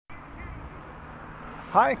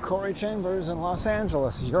Hi, Corey Chambers in Los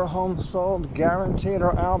Angeles. Your home sold, guaranteed,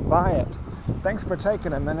 or I'll buy it. Thanks for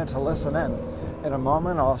taking a minute to listen in. In a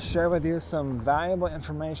moment, I'll share with you some valuable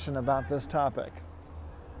information about this topic.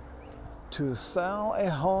 To sell a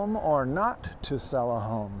home or not to sell a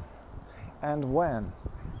home, and when.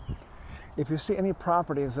 If you see any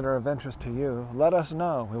properties that are of interest to you, let us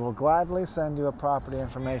know. We will gladly send you a property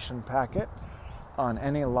information packet on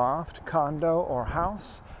any loft, condo, or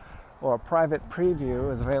house, or a private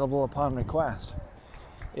preview is available upon request.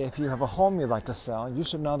 If you have a home you'd like to sell, you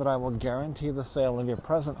should know that I will guarantee the sale of your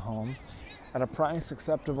present home at a price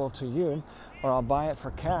acceptable to you, or I'll buy it for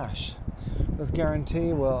cash. This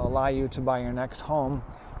guarantee will allow you to buy your next home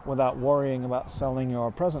without worrying about selling your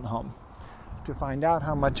present home. To find out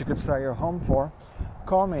how much you could sell your home for,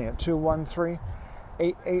 call me at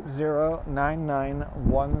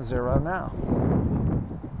 213-880-9910 now.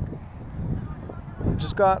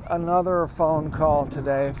 Just got another phone call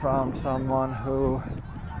today from someone who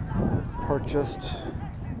purchased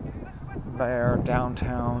their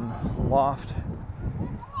downtown loft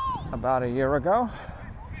about a year ago.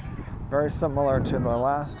 Very similar to the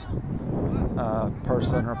last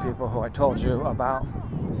person or people who I told you about.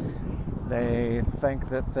 They think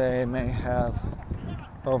that they may have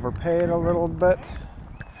overpaid a little bit,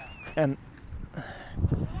 and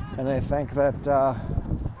they think that the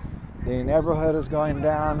neighborhood is going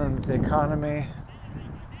down and the economy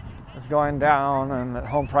is going down and that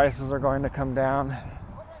home prices are going to come down,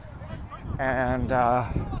 and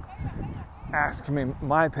asked me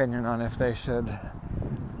my opinion on if they should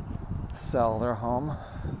sell their home.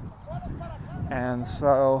 And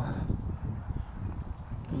so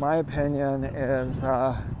my opinion is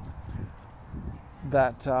that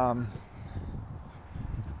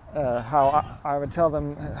how I would tell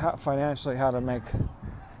them financially how to make,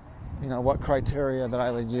 what criteria that I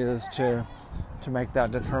would use to make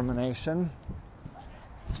that determination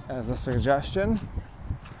as a suggestion.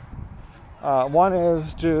 One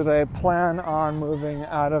is, do they plan on moving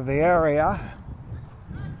out of the area?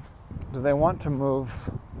 Do they want to move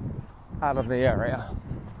out of the area?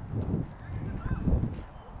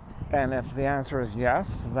 And if the answer is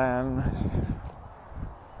yes, then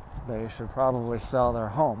they should probably sell their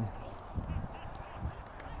home.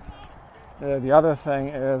 The other thing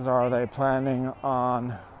is, are they planning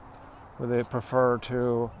on, would they prefer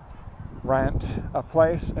to rent a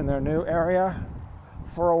place in their new area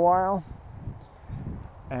for a while?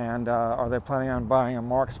 And are they planning on buying a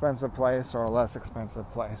more expensive place or a less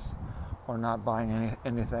expensive place, or not buying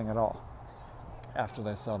anything at all after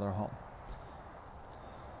they sell their home?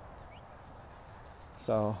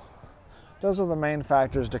 So those are the main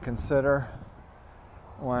factors to consider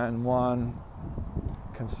when one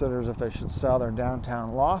considers if they should sell their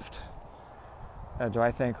downtown loft. Do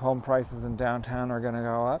I think home prices in downtown are going to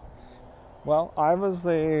go up? Well, I was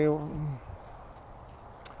the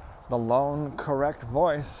lone correct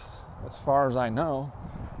voice, as far as I know,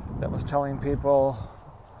 that was telling people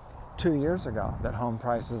 2 years ago that home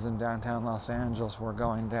prices in downtown Los Angeles were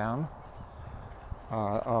going down,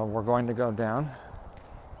 were going to go down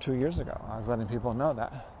 2 years ago. I was letting people know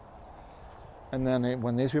that. And then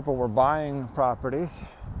when these people were buying properties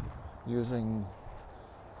using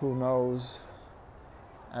who knows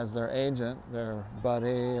as their agent, their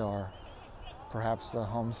buddy, or perhaps the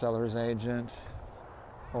home seller's agent,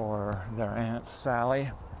 or their Aunt Sally,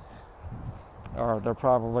 or they're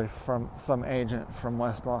probably from some agent from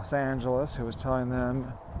West Los Angeles who was telling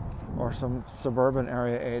them, or some suburban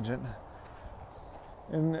area agent,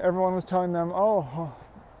 and everyone was telling them, oh,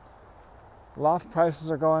 loft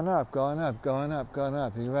prices are going up.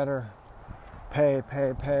 You better pay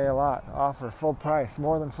a lot. Offer full price,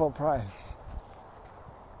 more than full price.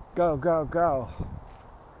 Go.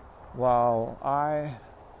 While I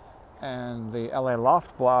and the LA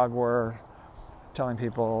Loft blog were telling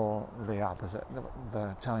people the opposite,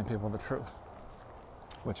 telling people the truth,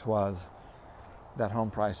 which was that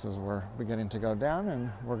home prices were beginning to go down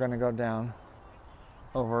and were going to go down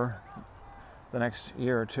over the next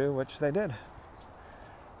year or two, which they did,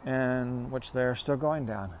 and which they're still going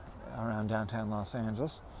down around downtown Los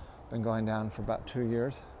Angeles. Been going down for about 2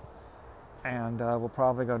 years, and will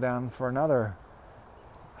probably go down for another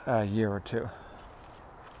year or two.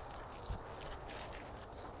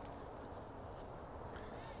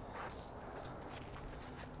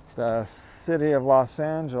 The city of Los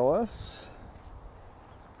Angeles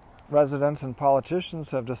residents and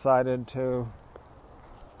politicians have decided to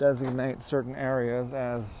designate certain areas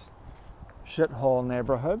as shithole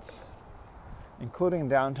neighborhoods, including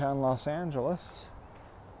downtown Los Angeles,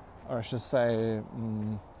 or I should say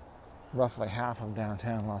roughly half of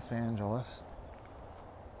downtown Los Angeles.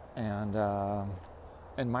 And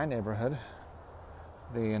in my neighborhood,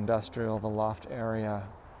 the loft area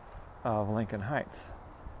of Lincoln Heights.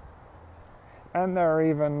 And they're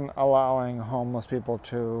even allowing homeless people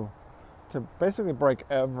to basically break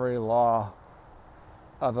every law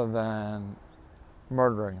other than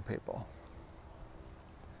murdering people.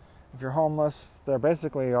 If you're homeless, there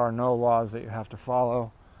basically are no laws that you have to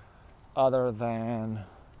follow other than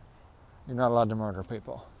you're not allowed to murder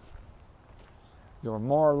people. You're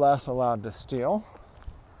more or less allowed to steal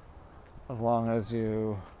as long as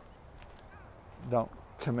you don't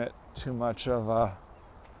commit too much of a,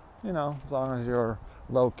 as long as you're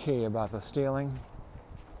low key about the stealing,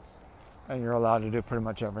 and you're allowed to do pretty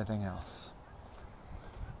much everything else.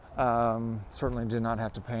 Certainly do not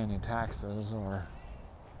have to pay any taxes or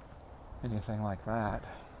anything like that.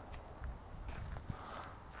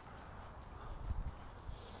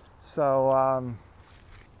 So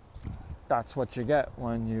that's what you get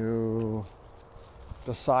when you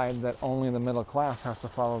decide that only the middle class has to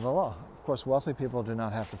follow the law. Of course, wealthy people do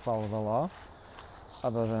not have to follow the law,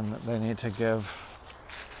 other than they need to give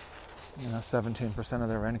 17% of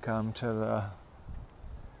their income to the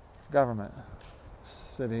government,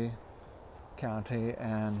 city, county,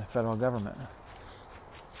 and federal government.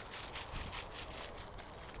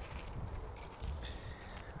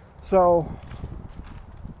 So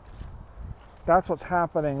that's what's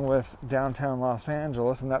happening with downtown Los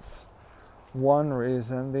Angeles, and that's one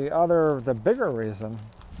reason. The bigger reason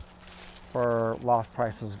for loft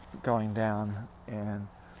prices going down and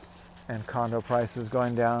condo prices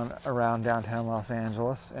going down around downtown Los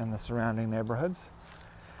Angeles and the surrounding neighborhoods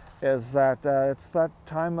is that it's that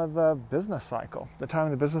time of the business cycle. The time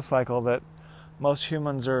of the business cycle that most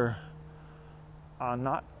humans are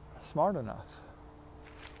not smart enough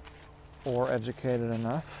or educated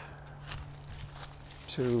enough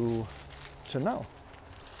to know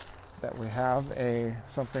that we have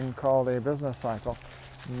something called a business cycle.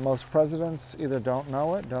 Most presidents either don't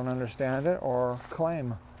know it, don't understand it, or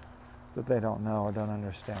claim that they don't know or don't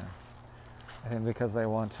understand. I think because they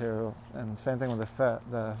want to, and same thing with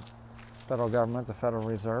the federal government, the Federal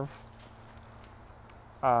Reserve,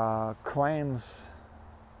 claims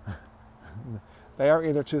they are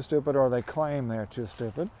either too stupid or they claim they are too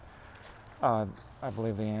stupid. I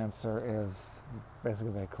believe the answer is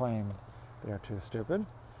basically they claim they are too stupid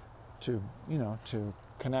to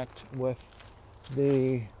connect with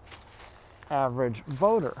the average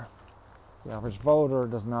voter. The average voter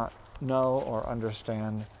does not know or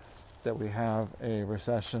understand that we have a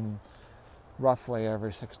recession roughly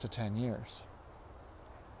every 6 to 10 years.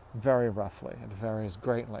 Very roughly. It varies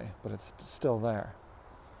greatly, but it's still there.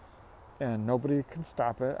 And nobody can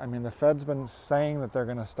stop it. I mean, the Fed's been saying that they're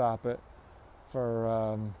going to stop it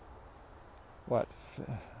for,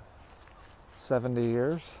 70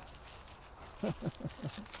 years?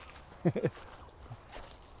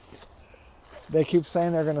 They keep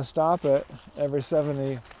saying they're going to stop it for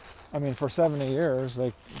 70 years.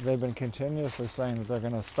 They've been continuously saying that they're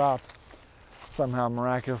going to somehow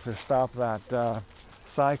miraculously stop that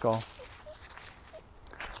cycle.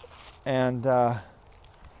 And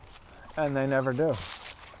they never do.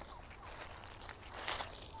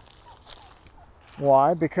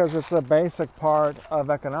 Why? Because it's a basic part of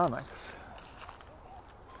economics.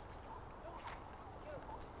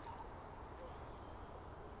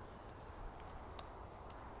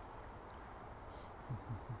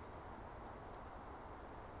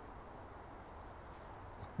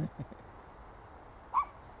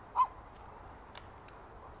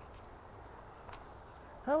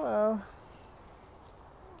 Hello.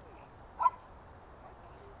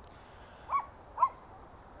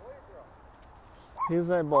 He's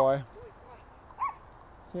a boy.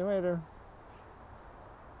 See you later.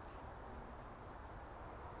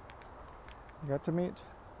 You got to meet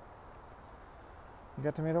a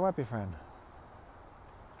Weppy friend.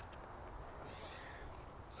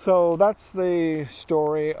 So that's the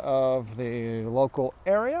story of the local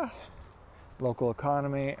area, local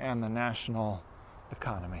economy, and the national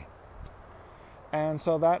economy. And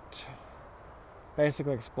so that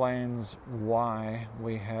basically explains why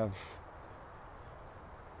we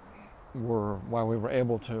were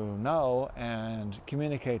able to know and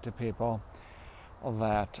communicate to people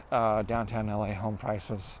that downtown LA home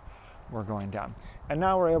prices were going down. And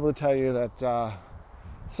now we're able to tell you that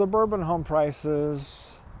suburban home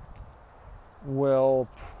prices will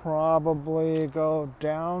probably go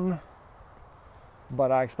down,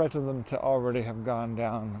 but I expected them to already have gone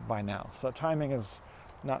down by now. So timing is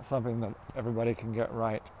not something that everybody can get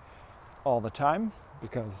right all the time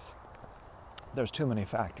because there's too many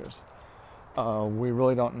factors. We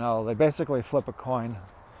really don't know. They basically flip a coin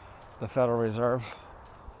the Federal Reserve.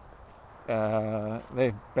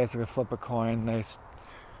 They basically flip a coin. They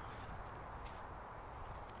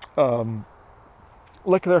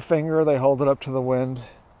lick their finger. They hold it up to the wind.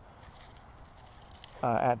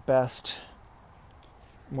 At best,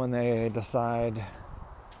 when they decide,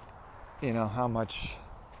 how much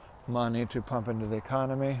money to pump into the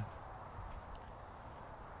economy.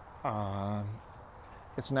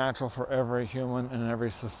 It's natural for every human in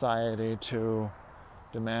every society to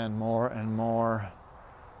demand more and more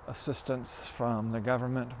assistance from the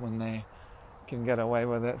government when they can get away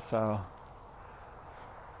with it. So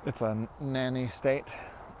it's a nanny state.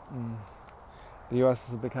 The U.S.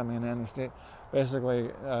 is becoming a nanny state.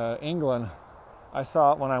 Basically, England, I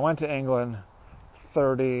saw it when I went to England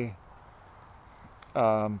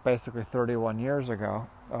 31 years ago,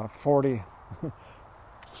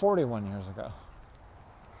 41 years ago.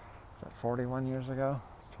 Is that 41 years ago?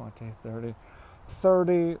 20, 30,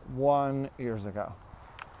 31 years ago.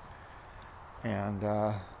 And,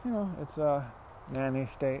 it's a nanny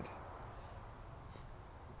state.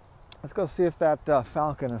 Let's go see if that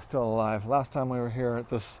falcon is still alive. Last time we were here at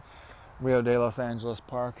this Rio de Los Angeles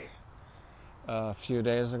park a few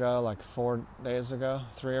days ago, like 4 days ago,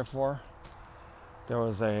 3 or 4, there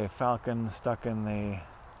was a falcon stuck in the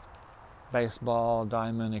baseball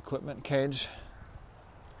diamond equipment cage.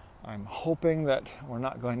 I'm hoping that we're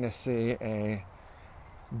not going to see a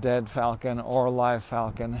dead falcon or live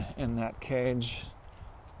falcon in that cage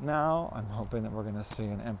now. I'm hoping that we're going to see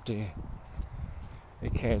a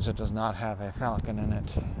cage that does not have a falcon in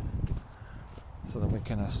it, so that we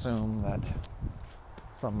can assume that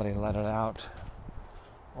somebody let it out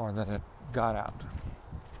or that it got out.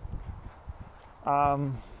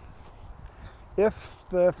 If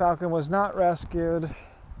the falcon was not rescued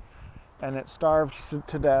and it starved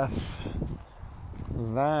to death,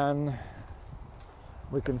 then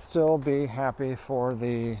we can still be happy for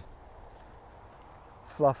the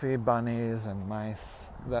fluffy bunnies and mice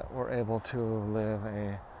that were able to live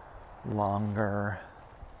a longer,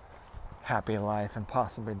 happy life and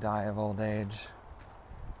possibly die of old age.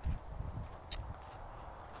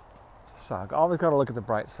 So always got to look at the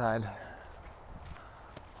bright side.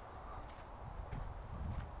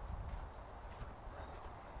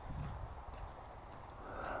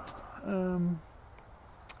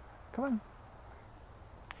 Come on.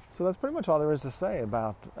 So that's pretty much all there is to say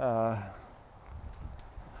about.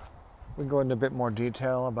 We can go into a bit more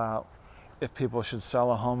detail about if people should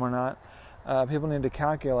sell a home or not. People need to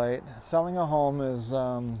calculate. Selling a home is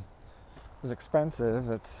expensive.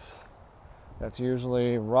 That's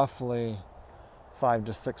usually roughly 5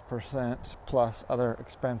 to 6% plus other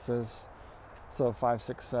expenses. So 5,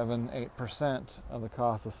 6, 7, 8% of the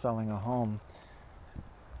cost of selling a home,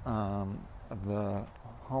 of the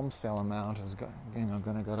home sale amount is going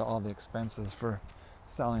to go to all the expenses for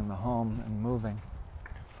selling the home and moving.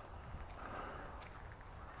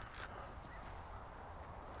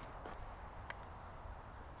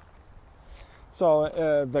 So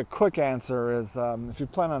the quick answer is, if you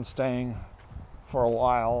plan on staying for a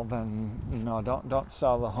while, then don't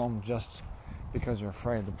sell the home just because you're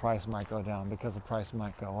afraid the price might go down, because the price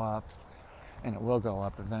might go up, and it will go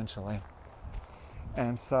up eventually.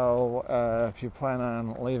 And so if you plan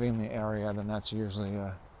on leaving the area, then that's usually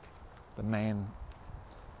the main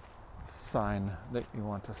sign that you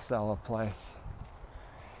want to sell a place.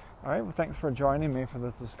 All right, well, thanks for joining me for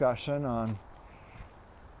this discussion on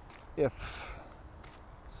if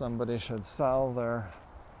somebody should sell their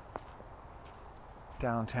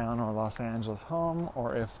downtown or Los Angeles home,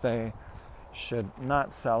 or if they should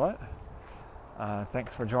not sell it.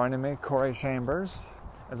 Thanks for joining me, Corey Chambers.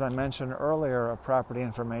 As I mentioned earlier, a property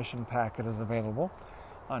information packet is available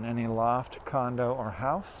on any loft, condo, or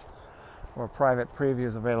house, or private preview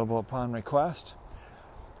is available upon request.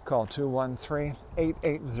 Call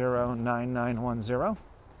 213-880-9910.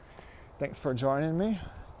 Thanks for joining me.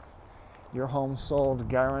 Your home sold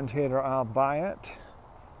guaranteed, or I'll buy it.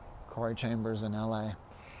 Corey Chambers in LA.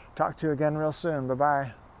 Talk to you again real soon.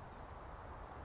 Bye-bye.